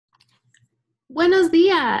Buenos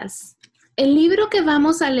días. El libro que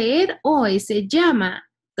vamos a leer hoy se llama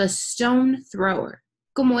The Stone Thrower.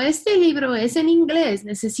 Como este libro es en inglés,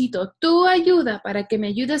 necesito tu ayuda para que me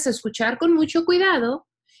ayudes a escuchar con mucho cuidado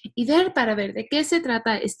y ver para ver de qué se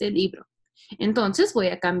trata este libro. Entonces voy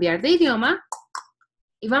a cambiar de idioma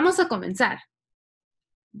y vamos a comenzar.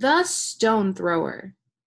 The Stone Thrower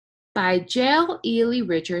by Jael Ely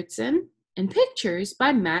Richardson and pictures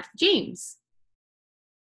by Matt James.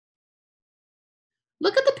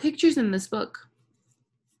 Look at the pictures in this book.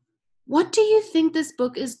 What do you think this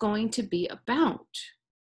book is going to be about?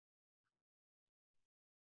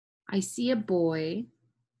 I see a boy.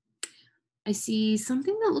 I see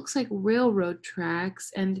something that looks like railroad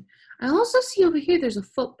tracks, and I also see over here there's a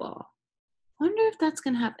football. Wonder if that's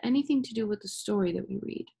going to have anything to do with the story that we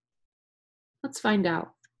read. Let's find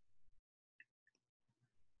out.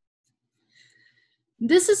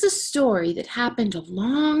 This is a story that happened a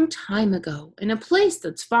long time ago in a place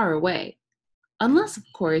that's far away. Unless, of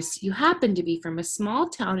course, you happen to be from a small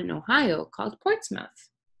town in Ohio called Portsmouth.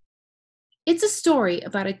 It's a story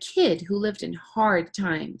about a kid who lived in hard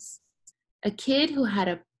times. A kid who had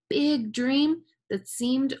a big dream that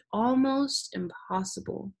seemed almost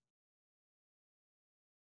impossible.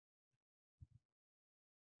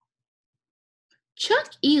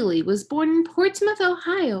 Chuck Ely was born in Portsmouth,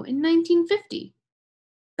 Ohio in 1950.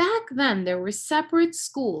 Back then, there were separate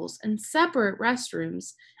schools and separate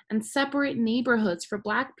restrooms and separate neighborhoods for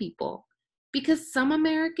Black people because some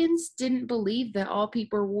Americans didn't believe that all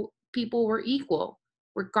people were equal,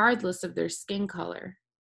 regardless of their skin color.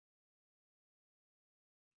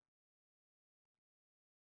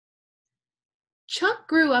 Chuck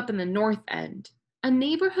grew up in the North End, a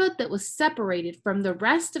neighborhood that was separated from the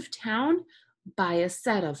rest of town by a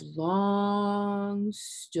set of long,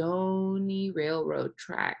 stony railroad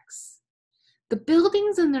tracks. The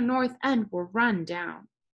buildings in the North End were run down,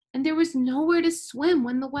 and there was nowhere to swim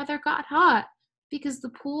when the weather got hot because the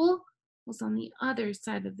pool was on the other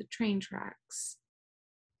side of the train tracks.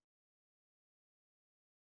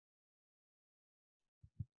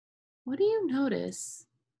 What do you notice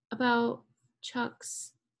about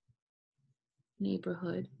Chuck's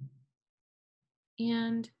neighborhood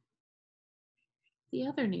and the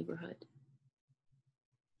other neighborhood?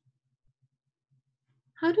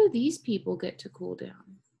 How do these people get to cool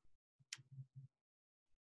down?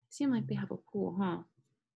 Seem like they have a pool, huh?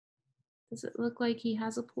 Does it look like he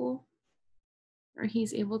has a pool? Or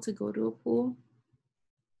he's able to go to a pool?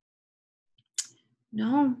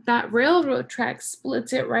 No, that railroad track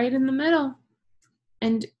splits it right in the middle.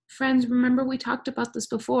 And friends, remember we talked about this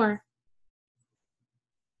before.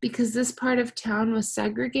 Because this part of town was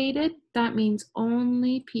segregated, that means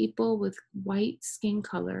only people with white skin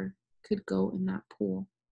color could go in that pool.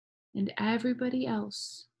 And everybody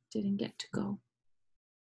else didn't get to go.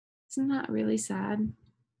 Isn't that really sad?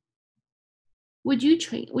 Would you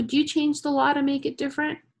change the law to make it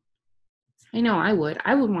different? I know I would.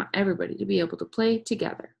 I would want everybody to be able to play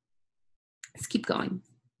together. Let's keep going.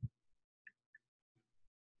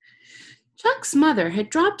 Chuck's mother had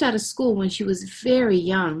dropped out of school when she was very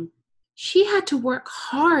young. She had to work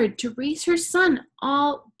hard to raise her son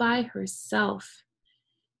all by herself.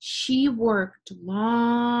 She worked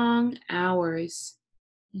long hours,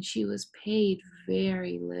 and she was paid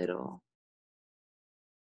very little.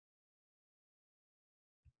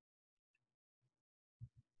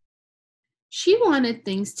 She wanted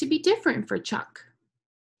things to be different for Chuck.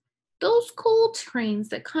 Those coal trains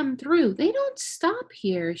that come through, they don't stop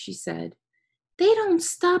here, she said. They don't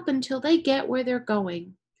stop until they get where they're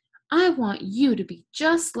going. I want you to be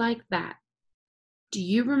just like that. Do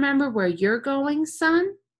you remember where you're going,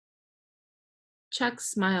 son? Chuck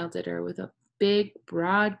smiled at her with a big,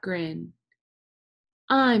 broad grin.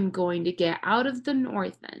 I'm going to get out of the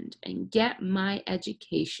North End and get my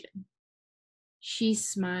education. She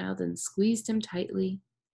smiled and squeezed him tightly.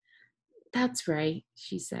 That's right,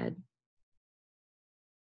 she said.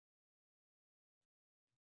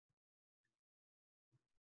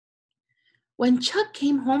 When Chuck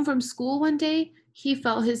came home from school one day, he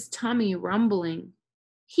felt his tummy rumbling.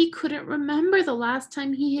 He couldn't remember the last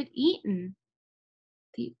time he had eaten.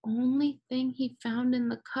 The only thing he found in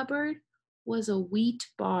the cupboard was a wheat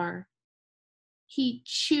bar. He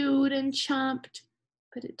chewed and chomped,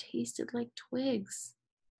 but it tasted like twigs.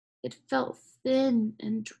 It felt thin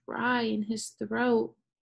and dry in his throat.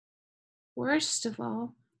 Worst of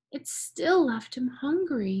all, it still left him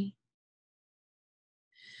hungry.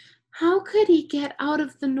 How could he get out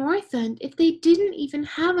of the North End if they didn't even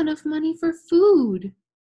have enough money for food?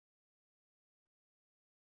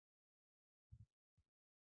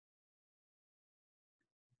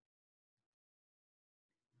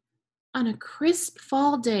 On a crisp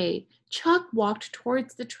fall day, Chuck walked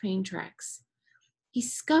towards the train tracks. He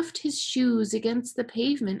scuffed his shoes against the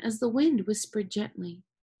pavement as the wind whispered gently,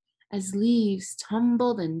 as leaves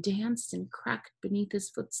tumbled and danced and cracked beneath his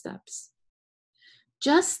footsteps.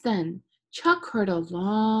 Just then, Chuck heard a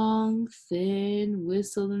long, thin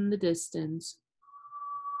whistle in the distance.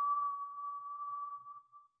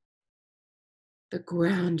 The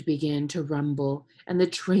ground began to rumble, and the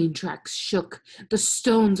train tracks shook. The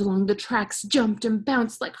stones along the tracks jumped and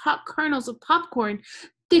bounced like hot kernels of popcorn.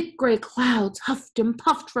 Thick gray clouds huffed and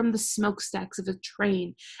puffed from the smokestacks of a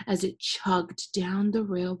train as it chugged down the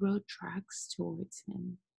railroad tracks towards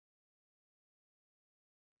him.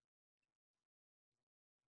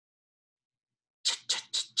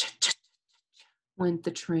 Ch-ch-ch-ch-ch went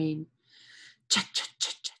the train.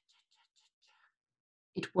 Ch-ch-ch-ch.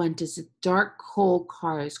 It went as the dark coal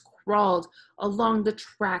cars crawled along the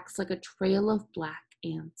tracks like a trail of black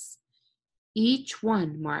ants. Each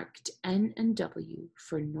one marked N and W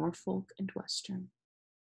for Norfolk and Western.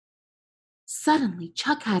 Suddenly,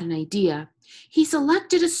 Chuck had an idea. He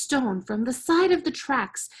selected a stone from the side of the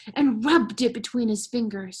tracks and rubbed it between his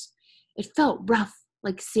fingers. It felt rough,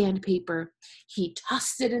 like sandpaper. He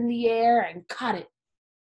tossed it in the air and caught it.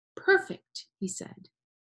 Perfect, he said.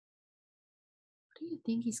 What do you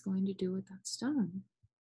think he's going to do with that stone?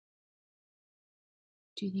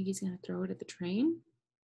 Do you think he's going to throw it at the train?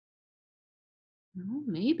 No,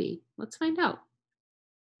 maybe. Let's find out.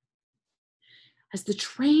 As the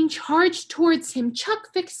train charged towards him, Chuck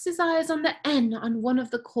fixed his eyes on the N on one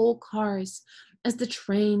of the coal cars. As the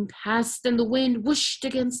train passed and the wind whooshed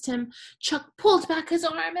against him, Chuck pulled back his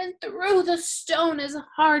arm and threw the stone as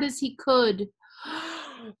hard as he could.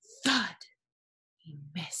 Thud! He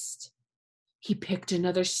missed. He picked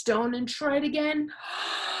another stone and tried again.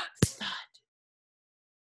 Thud!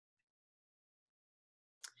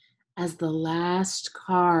 As the last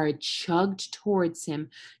car chugged towards him,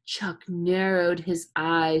 Chuck narrowed his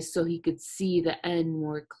eyes so he could see the N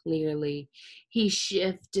more clearly. He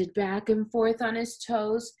shifted back and forth on his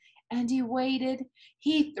toes, and he waited.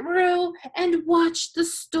 He threw and watched the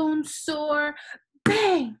stone soar.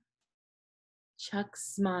 Bang! Chuck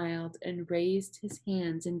smiled and raised his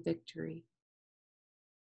hands in victory.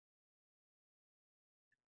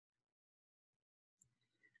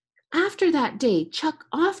 After that day, Chuck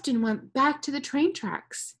often went back to the train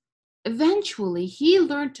tracks. Eventually, he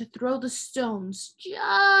learned to throw the stones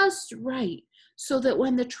just right so that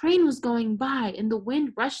when the train was going by and the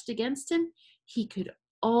wind rushed against him, he could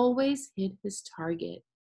always hit his target.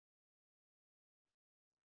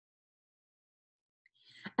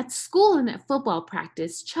 At school and at football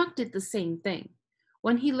practice, Chuck did the same thing.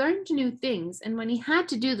 When he learned new things and when he had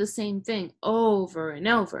to do the same thing over and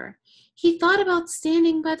over, he thought about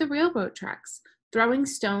standing by the railroad tracks, throwing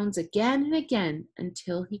stones again and again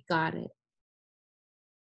until he got it.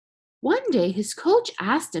 One day, his coach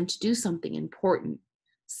asked him to do something important,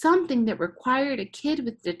 something that required a kid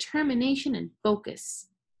with determination and focus.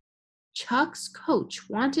 Chuck's coach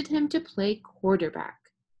wanted him to play quarterback.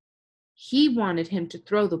 He wanted him to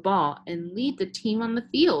throw the ball and lead the team on the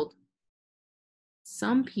field.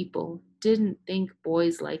 Some people didn't think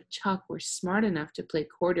boys like Chuck were smart enough to play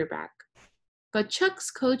quarterback, but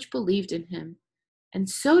Chuck's coach believed in him, and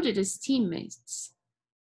so did his teammates.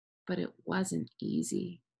 But it wasn't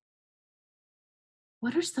easy.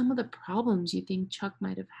 What are some of the problems you think Chuck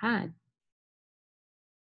might have had?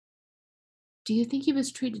 Do you think he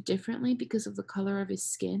was treated differently because of the color of his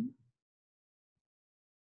skin?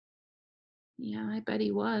 Yeah, I bet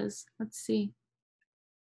he was. Let's see.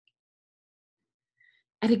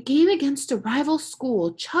 At a game against a rival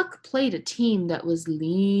school, Chuck played a team that was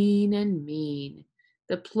lean and mean.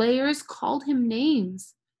 The players called him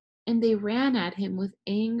names, and they ran at him with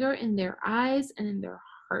anger in their eyes and in their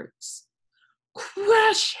hearts.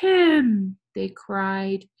 "Crush him!" they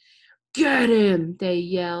cried. "Get him!" they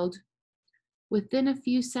yelled. Within a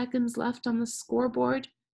few seconds left on the scoreboard,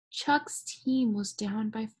 Chuck's team was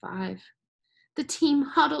down by 5. The team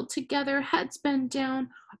huddled together, heads bent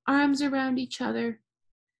down, arms around each other.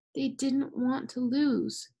 They didn't want to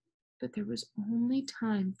lose, but there was only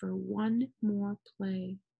time for one more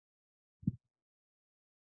play.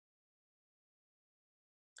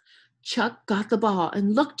 Chuck got the ball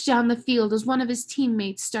and looked down the field as one of his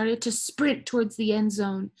teammates started to sprint towards the end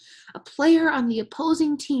zone. A player on the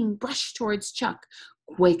opposing team rushed towards Chuck,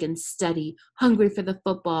 quick and steady, hungry for the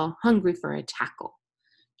football, hungry for a tackle.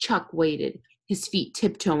 Chuck waited, his feet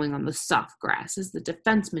tiptoeing on the soft grass as the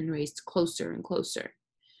defenseman raced closer and closer.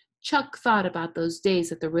 Chuck thought about those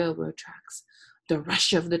days at the railroad tracks, the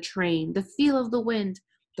rush of the train, the feel of the wind,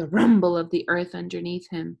 the rumble of the earth underneath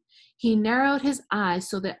him. He narrowed his eyes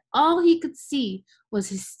so that all he could see was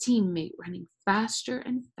his teammate running faster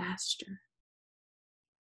and faster.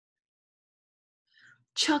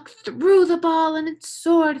 Chuck threw the ball and it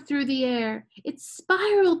soared through the air. It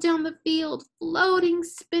spiraled down the field, floating,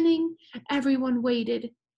 spinning. Everyone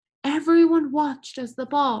waited. Everyone watched as the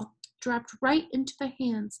ball dropped right into the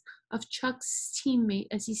hands of Chuck's teammate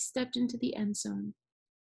as he stepped into the end zone.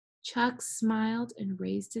 Chuck smiled and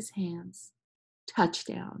raised his hands.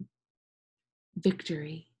 Touchdown.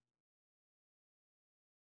 Victory.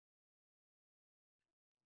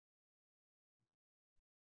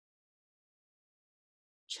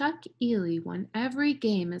 Chuck Ely won every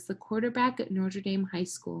game as the quarterback at Notre Dame High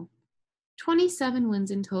School. 27 wins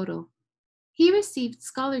in total. He received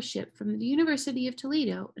scholarship from the University of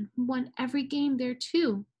Toledo and won every game there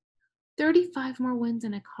too. 35 more wins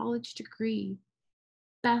and a college degree.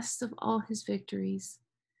 Best of all his victories.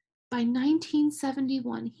 By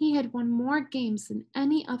 1971, he had won more games than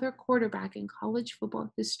any other quarterback in college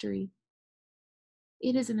football history.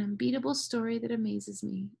 It is an unbeatable story that amazes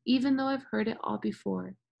me, even though I've heard it all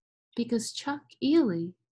before, because Chuck Ely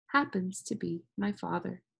happens to be my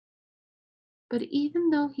father. But even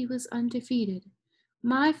though he was undefeated,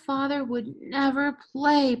 my father would never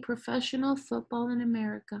play professional football in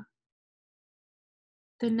America.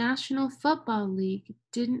 The National Football League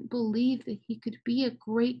didn't believe that he could be a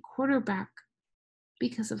great quarterback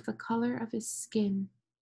because of the color of his skin.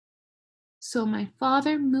 So my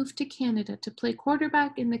father moved to Canada to play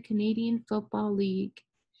quarterback in the Canadian Football League.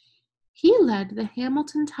 He led the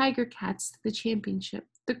Hamilton Tiger Cats to the championship,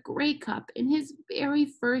 the Grey Cup, in his very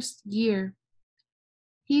first year.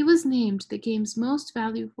 He was named the game's most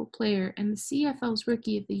valuable player and the CFL's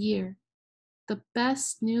Rookie of the Year, the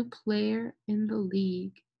best new player in the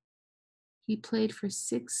league. He played for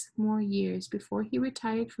 6 more years before he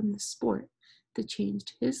retired from the sport that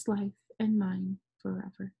changed his life and mine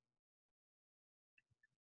forever.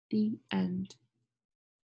 The end.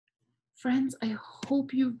 Friends, I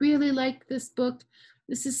hope you really liked this book.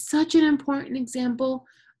 This is such an important example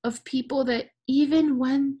of people that even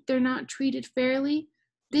when they're not treated fairly,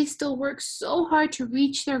 they still work so hard to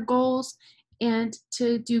reach their goals and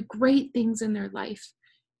to do great things in their life.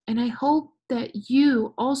 And I hope that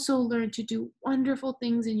you also learn to do wonderful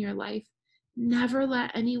things in your life. Never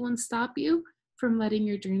let anyone stop you from letting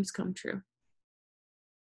your dreams come true.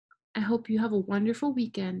 I hope you have a wonderful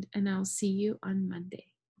weekend, and I'll see you on Monday.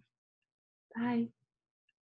 Bye.